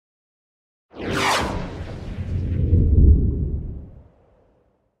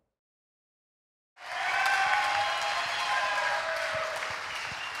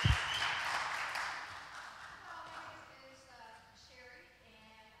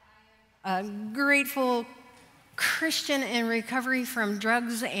a grateful Christian in recovery from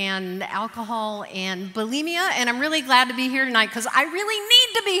drugs and alcohol and bulimia, and I'm really glad to be here tonight because I really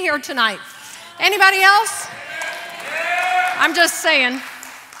need to be here tonight. Anybody else? I'm just saying.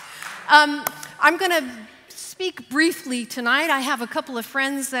 I'm going to speak briefly tonight. I have a couple of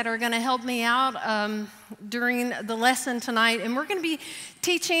friends that are going to help me out during the lesson tonight, and we're going to be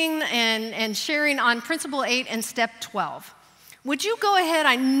teaching and sharing on Principle 8 and Step 12. Would you go ahead?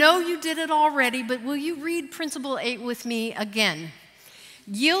 I know you did it already, but will you read Principle 8 with me again?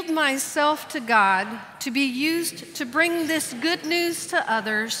 Yield myself to God to be used to bring this good news to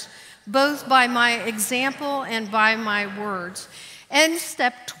others, both by my example and by my words. And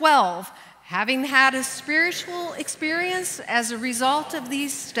Step 12, having had a spiritual experience as a result of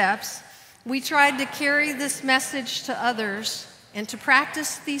these steps, we tried to carry this message to others and to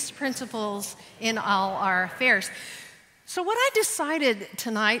practice these principles in all our affairs. So what I decided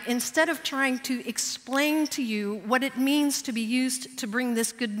tonight, instead of trying to explain to you what it means to be used to bring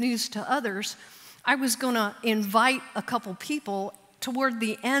this good news to others, I was going to invite a couple people toward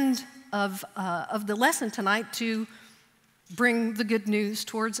the end of the lesson tonight to bring the good news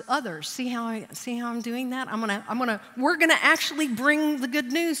towards others. See how I'm doing that? We're gonna actually bring the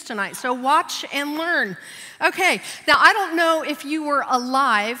good news tonight. So watch and learn. Okay. Now I don't know if you were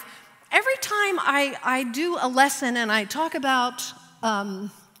alive. Every time I do a lesson and I talk about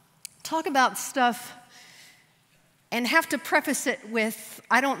stuff and have to preface it with,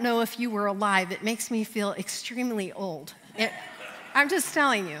 I don't know if you were alive, it makes me feel extremely old. I'm just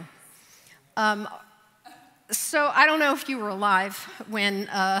telling you. So I don't know if you were alive when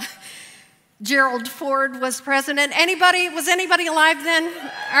Gerald Ford was president. Was anybody alive then?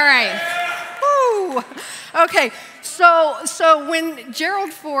 All right. Woo. Okay. So when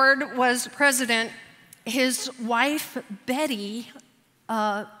Gerald Ford was president, his wife Betty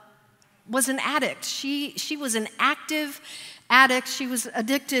was an addict. She was an active addict. She was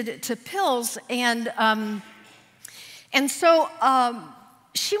addicted to pills, and so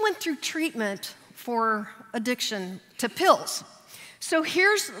she went through treatment for addiction to pills. So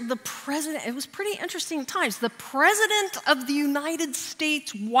here's the president. It was pretty interesting times. The president of the United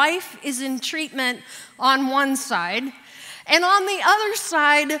States' wife is in treatment on one side, and on the other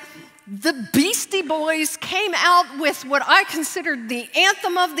side, the Beastie Boys came out with what I considered the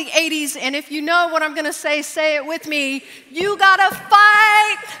anthem of the 80s, and if you know what I'm going to say it with me. You gotta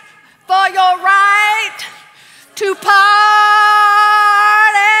fight for your right to party.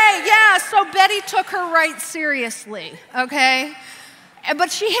 Yeah, so Betty took her right seriously, okay?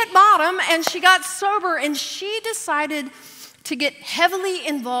 But she hit bottom and she got sober, and she decided to get heavily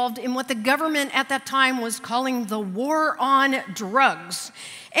involved in what the government at that time was calling the war on drugs.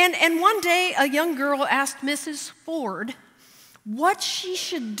 And one day a young girl asked Mrs. Ford what she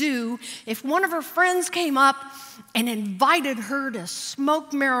should do if one of her friends came up and invited her to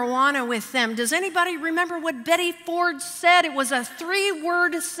smoke marijuana with them. Does anybody remember what Betty Ford said? It was a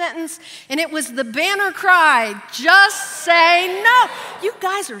 3-word sentence, and it was the banner cry, just say no. You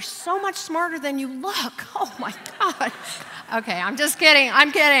guys are so much smarter than you look. Oh my God. Okay, I'm just kidding.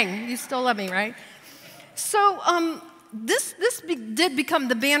 I'm kidding. You still love me, right? So this did become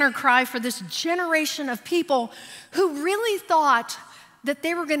the banner cry for this generation of people who really thought that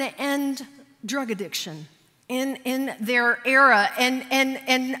they were going to end drug addiction in their era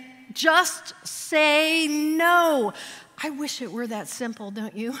and just say no. I wish it were that simple,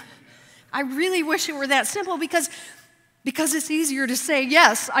 don't you? I really wish it were that simple because it's easier to say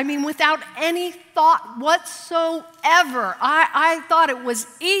yes. I mean, without any thought whatsoever. I thought it was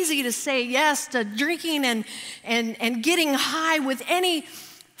easy to say yes to drinking and getting high with any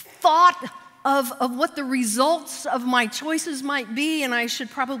thought of what the results of my choices might be, and I should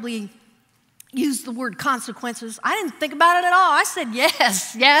probably use the word consequences. I didn't think about it at all. I said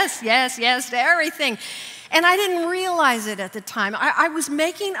yes, yes, yes, yes to everything. And I didn't realize it at the time. I was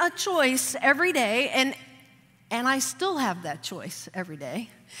making a choice every day, and I still have that choice every day,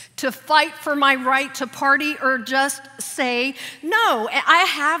 to fight for my right to party or just say no. I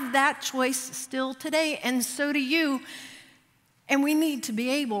have that choice still today, and so do you. And we need to be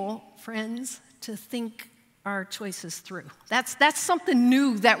able, friends, to think our choices through. That's something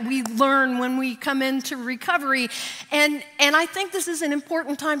new that we learn when we come into recovery. And I think this is an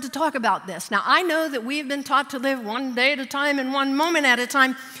important time to talk about this. Now, I know that we have been taught to live one day at a time and one moment at a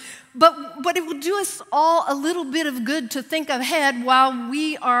time, but it will do us all a little bit of good to think ahead while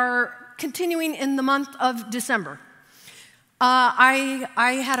we are continuing in the month of December. I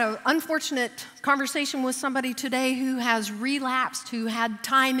had an unfortunate conversation with somebody today who has relapsed, who had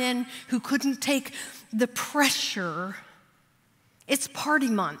time in, who couldn't take the pressure. It's party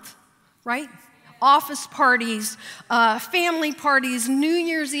month. right? Office parties, family parties, New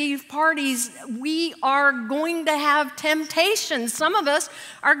Year's Eve parties. We are going to have temptation. Some of us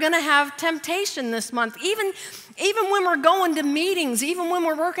are going to have temptation this month. Even when we're going to meetings, even when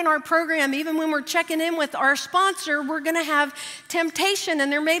we're working our program, even when we're checking in with our sponsor, we're going to have temptation.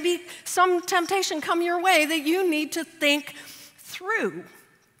 And there may be some temptation come your way that you need to think through.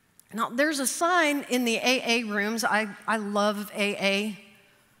 Now, there's a sign in the AA rooms. I love AA.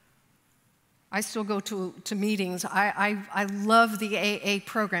 I still go to meetings. I love the AA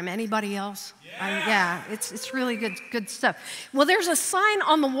program. Anybody else? Yeah, it's really good stuff. Well, there's a sign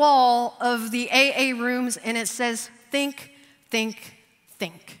on the wall of the AA rooms, and it says, think, think,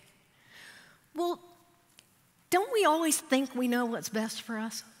 think. Well, don't we always think we know what's best for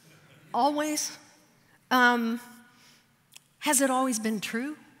us? Always? Has it always been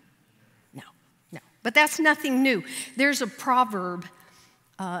true? No. But that's nothing new. There's a proverb.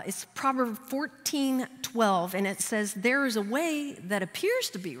 It's Proverb 14:12, and it says, there is a way that appears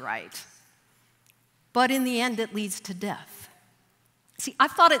to be right, but in the end it leads to death. See, I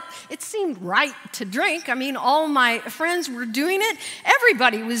thought it seemed right to drink. I mean, all my friends were doing it.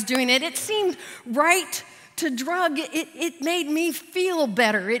 Everybody was doing it. It seemed right to drug. It made me feel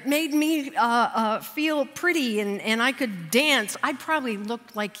better. It made me feel pretty, and I could dance. I probably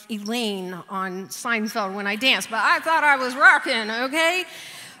looked like Elaine on Seinfeld when I danced, but I thought I was rocking, okay?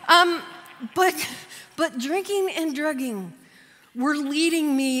 But drinking and drugging were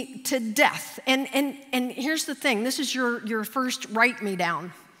leading me to death. And here's the thing. This is your first write me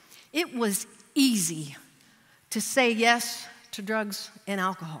down. It was easy to say yes to drugs and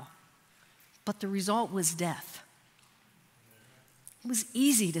alcohol, but the result was death. It was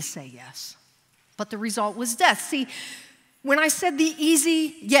easy to say yes, but the result was death. See, when I said the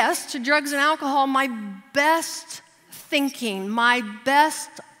easy yes to drugs and alcohol, my best thinking, my best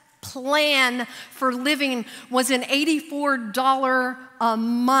plan for living was an $84 a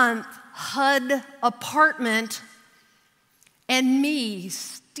month HUD apartment, and me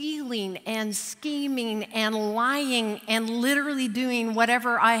stealing and scheming and lying and literally doing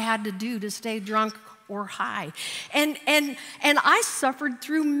whatever I had to do to stay drunk or high. And I suffered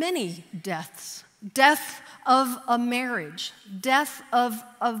through many deaths. Death of a marriage, death of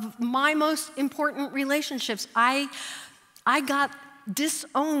my most important relationships. I got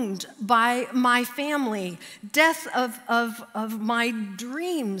disowned by my family, death of my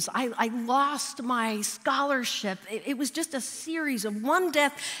dreams. I lost my scholarship. It was just a series of one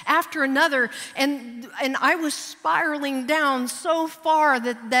death after another, and I was spiraling down so far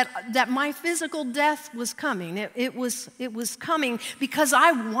that my physical death was coming. It was coming because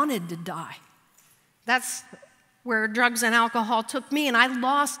I wanted to die. That's where drugs and alcohol took me, and I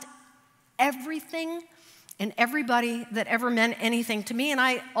lost everything and everybody that ever meant anything to me, and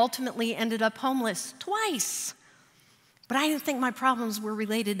I ultimately ended up homeless twice. But I didn't think my problems were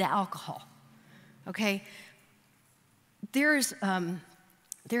related to alcohol, okay? There is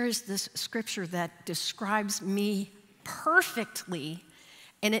this scripture that describes me perfectly,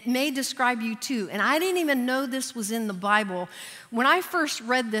 and it may describe you too. And I didn't even know this was in the Bible. When I first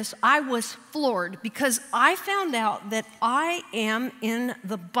read this, I was floored because I found out that I am in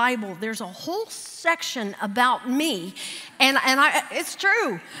the Bible. There's a whole section about me, and it's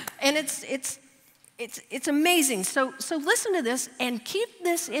true, and it's amazing. So listen to this and keep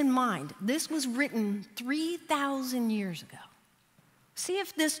this in mind. This was written 3,000 years ago. See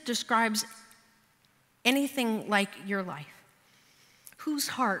if this describes anything like your life. Whose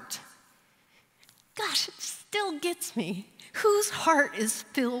heart, gosh, it still gets me. Whose heart is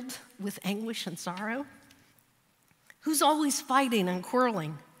filled with anguish and sorrow? Who's always fighting and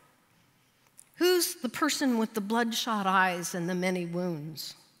quarreling? Who's the person with the bloodshot eyes and the many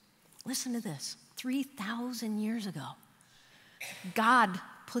wounds? Listen to this. 3,000 years ago, God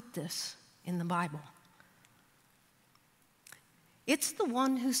put this in the Bible. It's the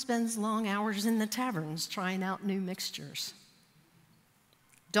one who spends long hours in the taverns trying out new mixtures.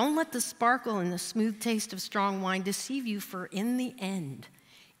 Don't let the sparkle and the smooth taste of strong wine deceive you, for in the end,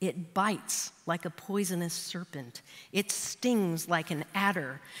 it bites like a poisonous serpent. It stings like an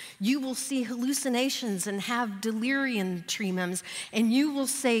adder. You will see hallucinations and have delirium tremens, and you will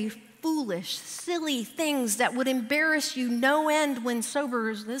say foolish, silly things that would embarrass you no end when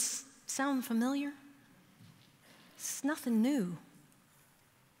sober. Does this sound familiar? It's nothing new.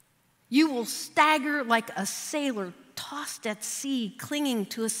 You will stagger like a sailor tossed at sea, clinging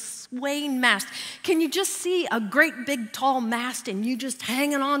to a swaying mast. Can you just see a great big tall mast and you just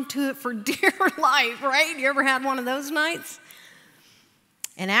hanging on to it for dear life, right? You ever had one of those nights?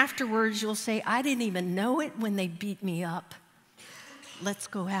 And afterwards you'll say, I didn't even know it when they beat me up. let's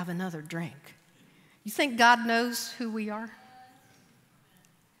go have another drink. You think God knows who we are?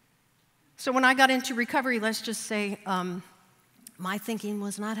 So when I got into recovery, let's just say my thinking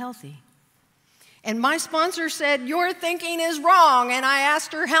was not healthy. And my sponsor said, your thinking is wrong. And I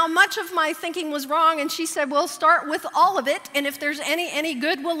asked her how much of my thinking was wrong, and she said, we'll start with all of it, and if there's any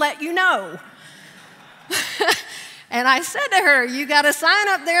good, we'll let you know. And I said to her, you got a sign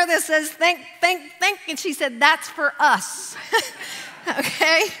up there that says think, think, think. And she said, that's for us.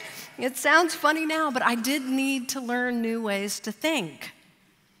 Okay? It sounds funny now, but I did need to learn new ways to think.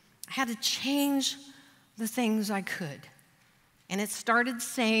 I had to change the things I could. And it started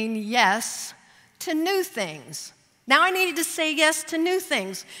saying yes to new things. Now I needed to say yes to new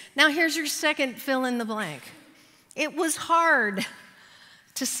things. Now here's your second fill in the blank. It was hard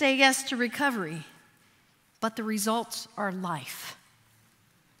to say yes to recovery, but the results are life.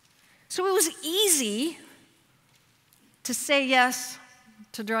 So it was easy to say yes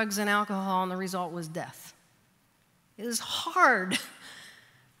to drugs and alcohol, and the result was death. It was hard.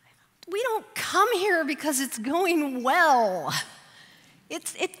 We don't come here because it's going well.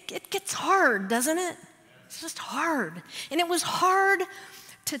 It gets hard, doesn't it? It's just hard. And it was hard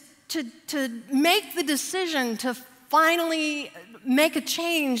to make the decision to finally make a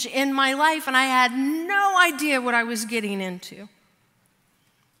change in my life, and I had no idea what I was getting into.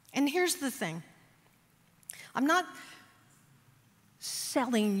 And here's the thing. I'm not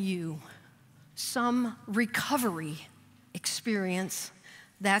selling you some recovery experience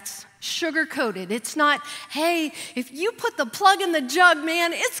that's sugar-coated. It's not, hey, if you put the plug in the jug,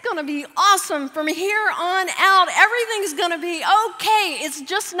 man, it's going to be awesome. From here on out, everything's going to be okay. It's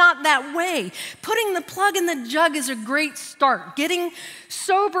just not that way. Putting the plug in the jug is a great start. Getting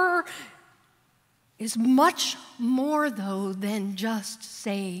sober is much more, though, than just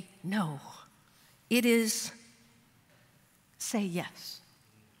say no. It is say yes.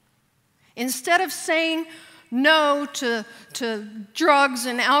 Instead of saying no to drugs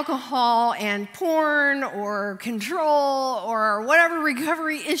and alcohol and porn or control or whatever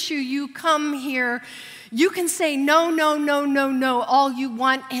recovery issue you come here, you can say no, no, no, no, no all you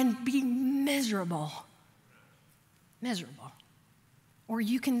want and be miserable. Miserable. Or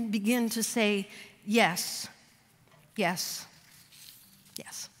you can begin to say yes, yes,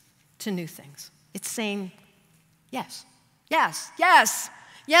 yes to new things. It's saying yes, yes, yes.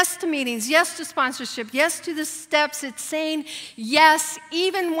 Yes to meetings, yes to sponsorship, yes to the steps. It's saying yes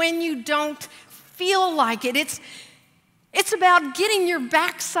even when you don't feel like it. It's about getting your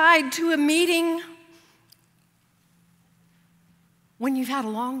backside to a meeting when you've had a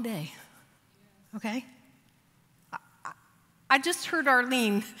long day, okay? I just heard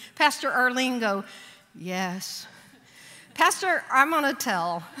Pastor Arlene go, yes. Pastor, I'm going to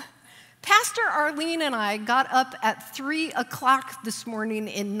tell. Pastor Arlene and I got up at 3 o'clock this morning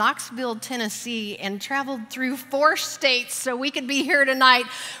in Knoxville, Tennessee, and traveled through 4 states so we could be here tonight.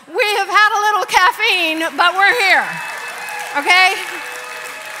 We have had a little caffeine, but we're here, okay?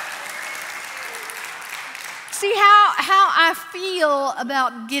 See, how I feel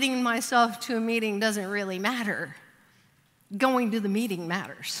about getting myself to a meeting doesn't really matter. Going to the meeting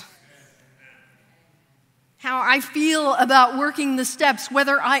matters. How I feel about working the steps,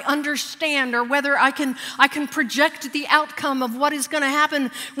 whether I understand or whether I can project the outcome of what is going to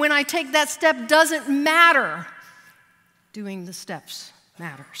happen when I take that step doesn't matter. Doing the steps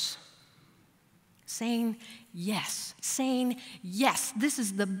matters. Saying yes. This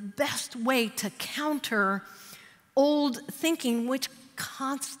is the best way to counter old thinking, which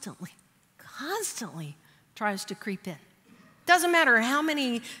constantly tries to creep in. Doesn't matter how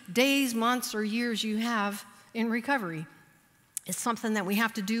many days, months, or years you have in recovery. It's something that we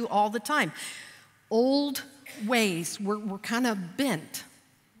have to do all the time. Old ways, we're kind of bent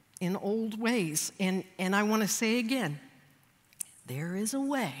in old ways. And I want to say again, there is a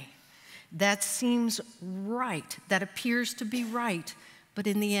way that seems right, that appears to be right, but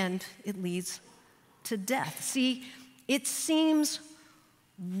in the end, it leads to death. See, it seems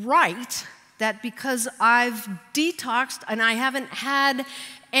right that because I've detoxed and I haven't had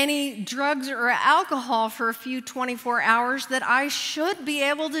any drugs or alcohol for a few 24 hours, that I should be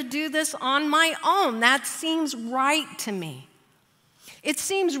able to do this on my own. That seems right to me. It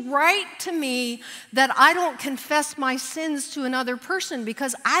seems right to me that I don't confess my sins to another person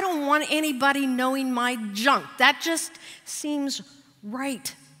because I don't want anybody knowing my junk. That just seems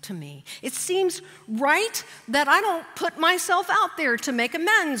right to me. It seems right that I don't put myself out there to make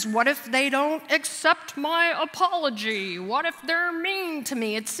amends. What if they don't accept my apology? What if they're mean to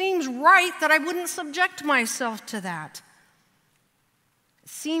me? It seems right that I wouldn't subject myself to that. It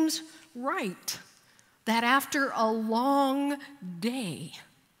seems right that after a long day,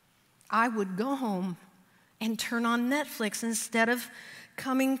 I would go home and turn on Netflix instead of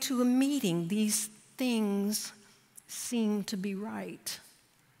coming to a meeting. These things seem to be right,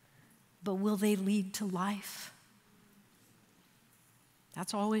 but will they lead to life?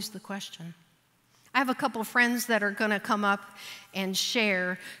 That's always the question. I have a couple of friends that are going to come up and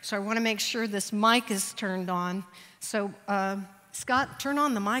share, so I want to make sure this mic is turned on. So, Scott, turn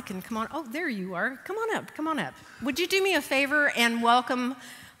on the mic and come on. Oh, there you are. Come on up, come on up. Would you do me a favor and welcome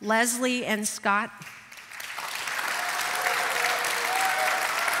Leslie and Scott?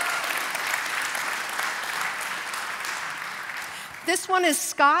 This one is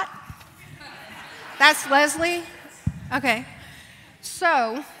Scott. That's Leslie. Okay.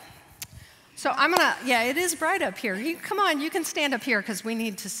 So I'm gonna, yeah, it is bright up here. Come on, you can stand up here because we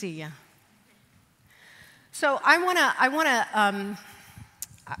need to see you. So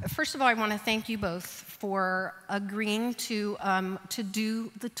first of all, I want to thank you both for agreeing to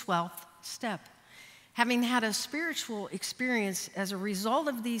do the 12th step. Having had a spiritual experience as a result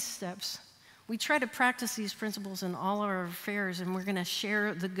of these steps, we try to practice these principles in all our affairs, and we're going to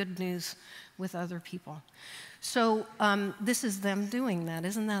share the good news with other people. So this is them doing that.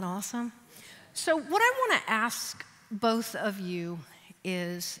 Isn't that awesome? So what I want to ask both of you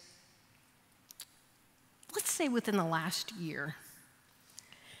is, let's say within the last year,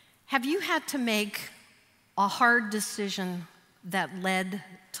 have you had to make a hard decision that led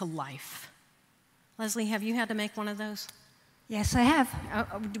to life? Leslie, have you had to make one of those? Yes, I have.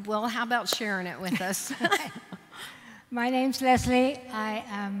 Well, how about sharing it with us? My name's Leslie. I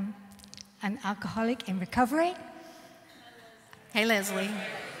am an alcoholic in recovery. Hey, Leslie.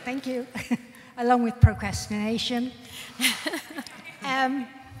 Thank you. Along with procrastination.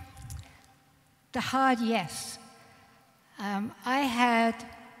 The hard yes. I had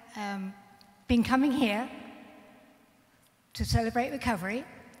been coming here to celebrate recovery,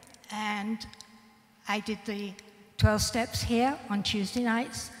 and I did the 12 steps here on Tuesday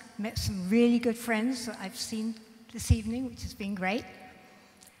nights, met some really good friends that I've seen this evening, which has been great.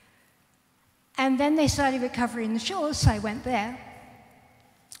 And then they started Recovery in the Shores, so I went there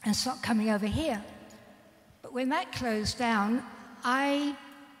and stopped coming over here. But when that closed down, I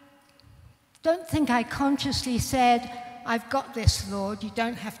don't think I consciously said, I've got this, Lord, you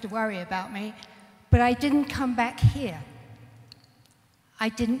don't have to worry about me. But I didn't come back here. I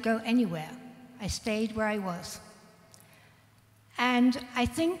didn't go anywhere. I stayed where I was. And I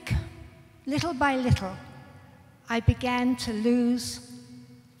think little by little, I began to lose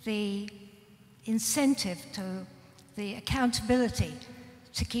the incentive, to the accountability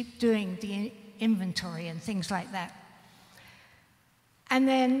to keep doing the inventory and things like that. And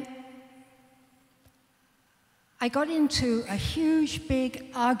then I got into a huge,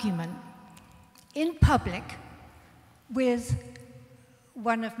 big argument in public with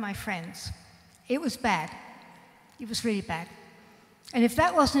one of my friends. It was bad. It was really bad. And if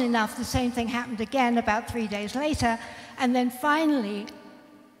that wasn't enough, the same thing happened again about 3 days later. And then finally,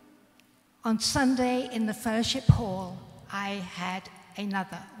 on Sunday in the fellowship hall, I had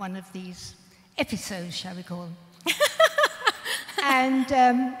another one of these episodes, shall we call them. And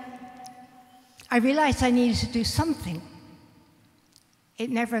I realized I needed to do something. It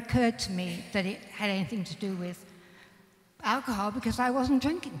never occurred to me that it had anything to do with alcohol because I wasn't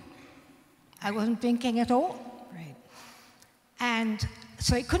drinking. I wasn't drinking at all. Right. And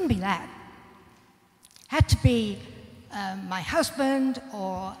so it couldn't be that. Had to be my husband,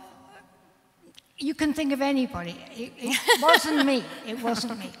 or you can think of anybody. It wasn't me. It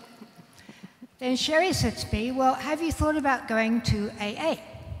wasn't me. Then Shari said to me, well, have you thought about going to AA?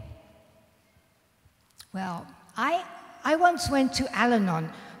 Well, I once went to Al-Anon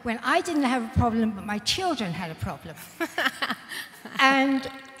when I didn't have a problem, but my children had a problem. And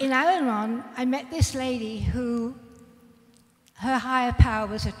in Al-Anon, I met this lady who, her higher power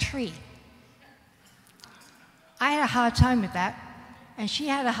was a tree. I had a hard time with that, and she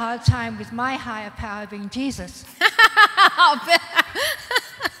had a hard time with my higher power being Jesus.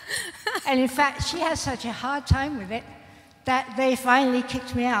 And in fact, she had such a hard time with it that they finally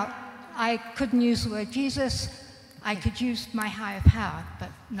kicked me out. I couldn't use the word Jesus. I could use my higher power, but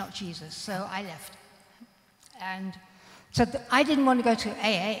not Jesus, so I left. And so I didn't want to go to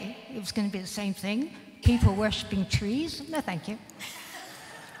AA. It was going to be the same thing. People worshipping trees. No, thank you.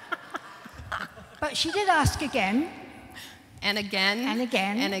 But she did ask again. And again. And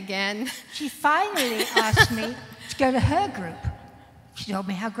again. And again. She finally asked me to go to her group. She told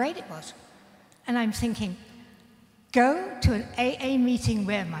me how great it was. And I'm thinking, go to an AA meeting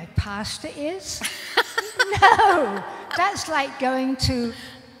where my pastor is? No, that's like going to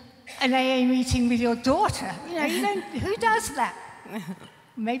an AA meeting with your daughter. You don't, who does that?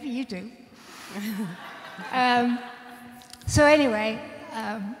 Maybe you do. So anyway,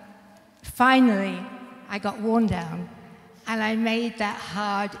 finally, I got worn down, and I made that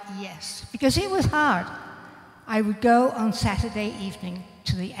hard yes, because it was hard. I would go on Saturday evening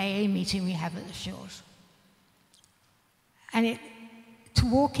to the AA meeting we have at the Shores. And to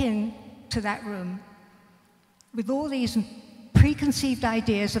walk in to that room with all these preconceived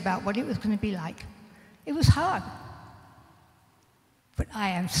ideas about what it was going to be like, it was hard. But I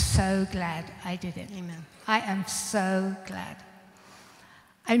am so glad I did it. Amen. I am so glad.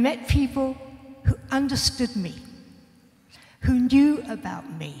 I met people who understood me, who knew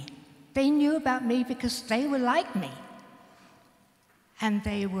about me. They knew about me because they were like me. And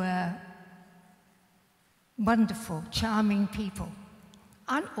they were wonderful, charming people.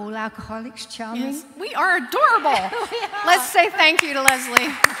 Aren't all alcoholics charming? Yes, we are adorable. We are. Let's say thank you to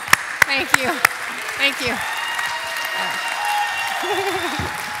Leslie. Thank you. Thank you.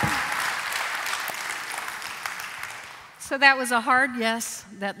 So that was a hard yes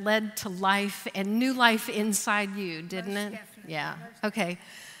that led to life and new life inside you, didn't it? Definitely. Yeah. Okay.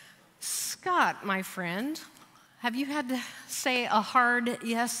 Scott, my friend, have you had to say a hard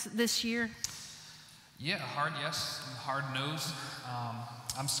yes this year? Yeah, hard yes and hard no's.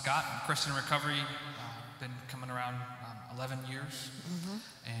 I'm Scott. I'm Christian recovery. Been coming around 11 years.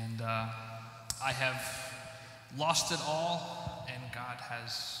 And I have lost it all, and God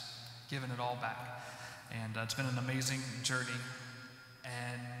has given it all back. And it's been an amazing journey.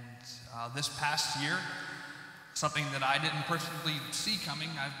 And this past year, something that I didn't personally see coming,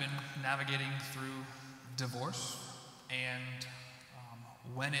 I've been navigating through divorce. And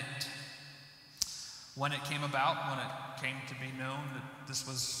when it came about, when it came to be known that this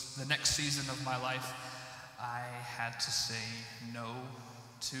was the next season of my life, I had to say no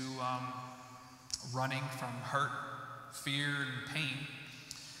to running from hurt, fear, and pain,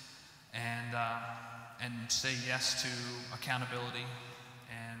 and say yes to accountability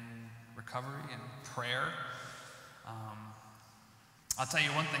and recovery and prayer. I'll tell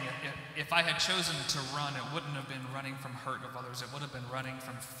you one thing, if I had chosen to run, it wouldn't have been running from hurt of others, it would have been running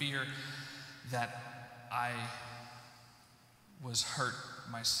from fear that I was hurt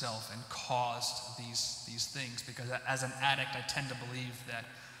myself and caused these things, because as an addict, I tend to believe that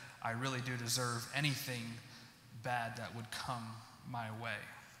I really do deserve anything bad that would come my way.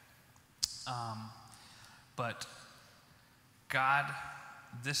 But God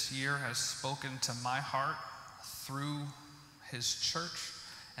this year has spoken to my heart through His church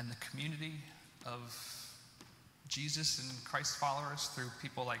and the community of Jesus and Christ followers, through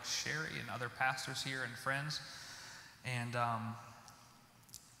people like Shari and other pastors here and friends. And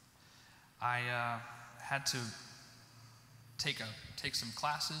I had to take some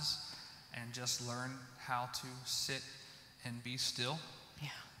classes and just learn how to sit and be still. Yeah.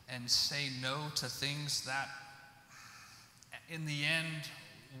 And say no to things that in the end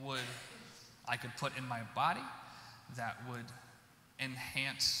I could put in my body that would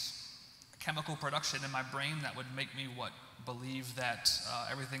enhance chemical production in my brain that would make me believe that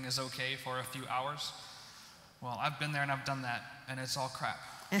everything is okay for a few hours. Well, I've been there and I've done that, and it's all crap.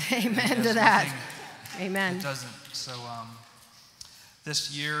 Amen to that. Amen. It doesn't. So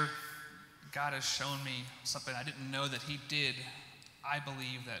this year, God has shown me something I didn't know that He did. I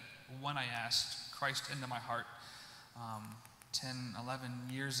believe that when I asked Christ into my heart 10, 11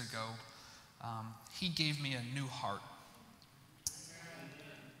 years ago, He gave me a new heart.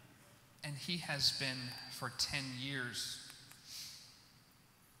 And He has been, for 10 years,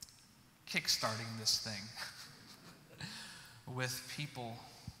 kickstarting this thing with people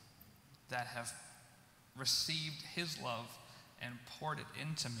that have received His love and poured it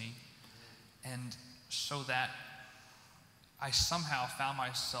into me, and so that I somehow found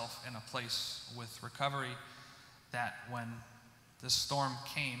myself in a place with recovery that when the storm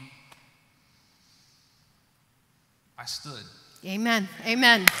came, I stood. Amen.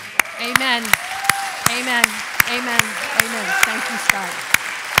 Amen. Amen. Amen. Amen. Amen. Thank you, Scott.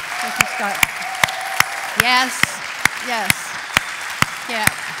 Thank you, Scott. Yes. Yes. Yeah.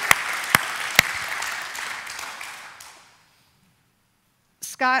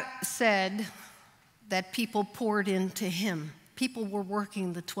 Scott said that people poured into him. People were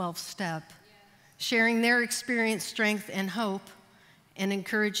working the 12th step, sharing their experience, strength, and hope, and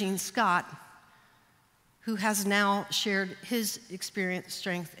encouraging Scott, who has now shared his experience,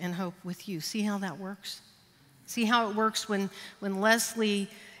 strength, and hope with you. See how that works? See how it works when Leslie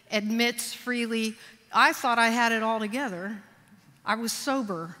admits freely, I thought I had it all together. I was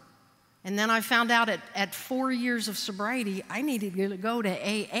sober. And then I found out at 4 years of sobriety, I needed to go to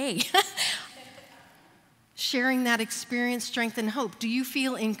AA. Sharing that experience, strength, and hope. Do you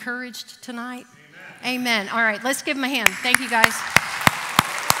feel encouraged tonight? Amen. Amen. All right, let's give them a hand. Thank you, guys.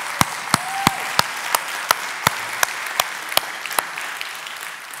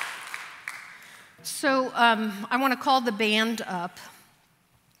 So I want to call the band up.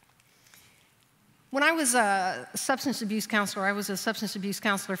 When I was a substance abuse counselor, I was a substance abuse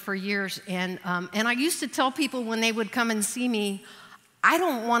counselor for years, and I used to tell people when they would come and see me, I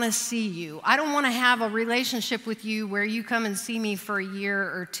don't want to see you. I don't want to have a relationship with you where you come and see me for a year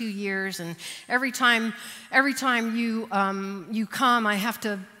or 2 years, and every time you come, I have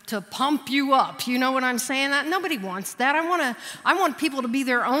to pump you up. You know what I'm saying? Nobody wants that. I want people to be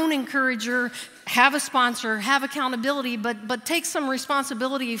their own encourager, have a sponsor, have accountability, but take some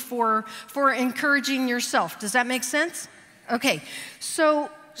responsibility for encouraging yourself. Does that make sense? Okay, so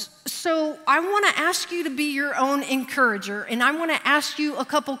I want to ask you to be your own encourager, and I want to ask you a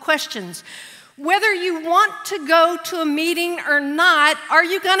couple questions. Whether you want to go to a meeting or not, are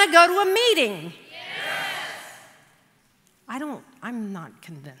you going to go to a meeting? Yes. I'm not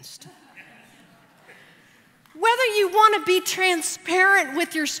convinced. Whether you want to be transparent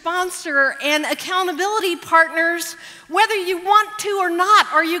with your sponsor and accountability partners, whether you want to or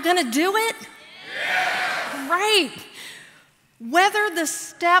not, are you going to do it? Yes. Right. Whether the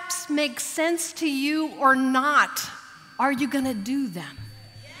steps make sense to you or not, are you going to do them?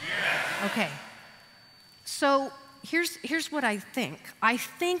 Yes. Okay. So here's what I think. I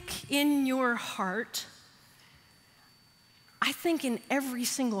think in your heart, I think in every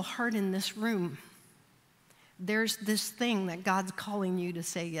single heart in this room, there's this thing that God's calling you to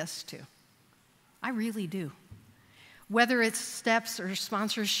say yes to. I really do. Whether it's steps or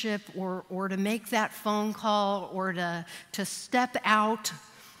sponsorship or to make that phone call or to step out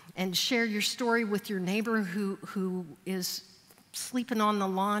and share your story with your neighbor who is sleeping on the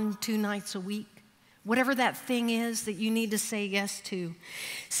lawn 2 nights a week. Whatever that thing is that you need to say yes to.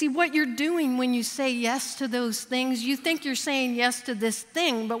 See, what you're doing when you say yes to those things, you think you're saying yes to this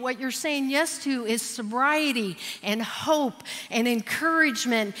thing, but what you're saying yes to is sobriety and hope and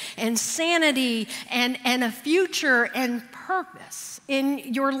encouragement and sanity and a future and purpose in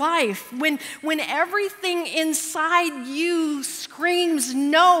your life. When everything inside you screams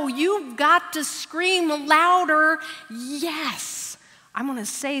no, you've got to scream louder, yes. I'm going to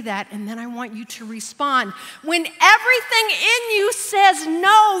say that, and then I want you to respond. When everything in you says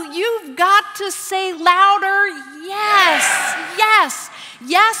no, you've got to say louder, yes, yes,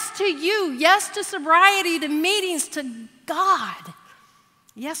 yes to you, yes to sobriety, to meetings, to God,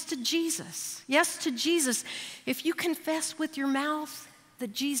 yes to Jesus, yes to Jesus. If you confess with your mouth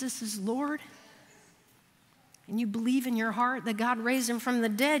that Jesus is Lord, and you believe in your heart that God raised him from the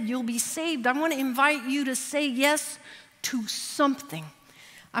dead, you'll be saved. I want to invite you to say yes to something.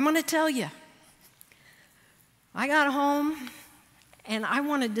 I'm going to tell you, I got home and I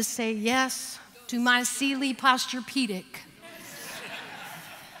wanted to say yes to my Sealy Posturepedic.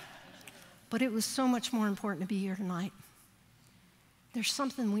 But it was so much more important to be here tonight. There's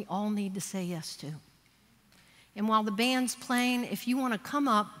something we all need to say yes to. And while the band's playing, if you want to come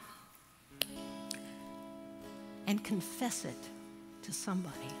up and confess it to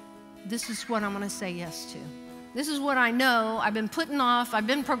somebody, this is what I'm going to say yes to. This is what I know I've been putting off. I've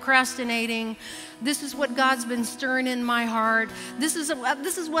been procrastinating. This is what God's been stirring in my heart. This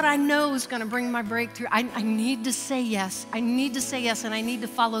is what I know is going to bring my breakthrough. I need to say yes. I need to say yes, and I need to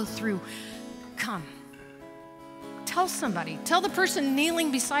follow through. Come. Tell somebody. Tell the person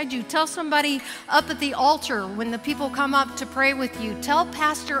kneeling beside you. Tell somebody up at the altar when the people come up to pray with you. Tell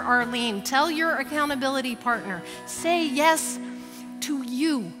Pastor Arlene. Tell your accountability partner. Say yes to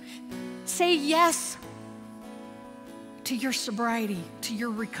you. Say yes to your sobriety, to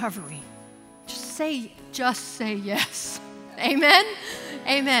your recovery. Just say yes. Amen?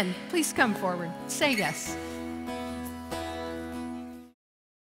 Amen. Please come forward. Say yes.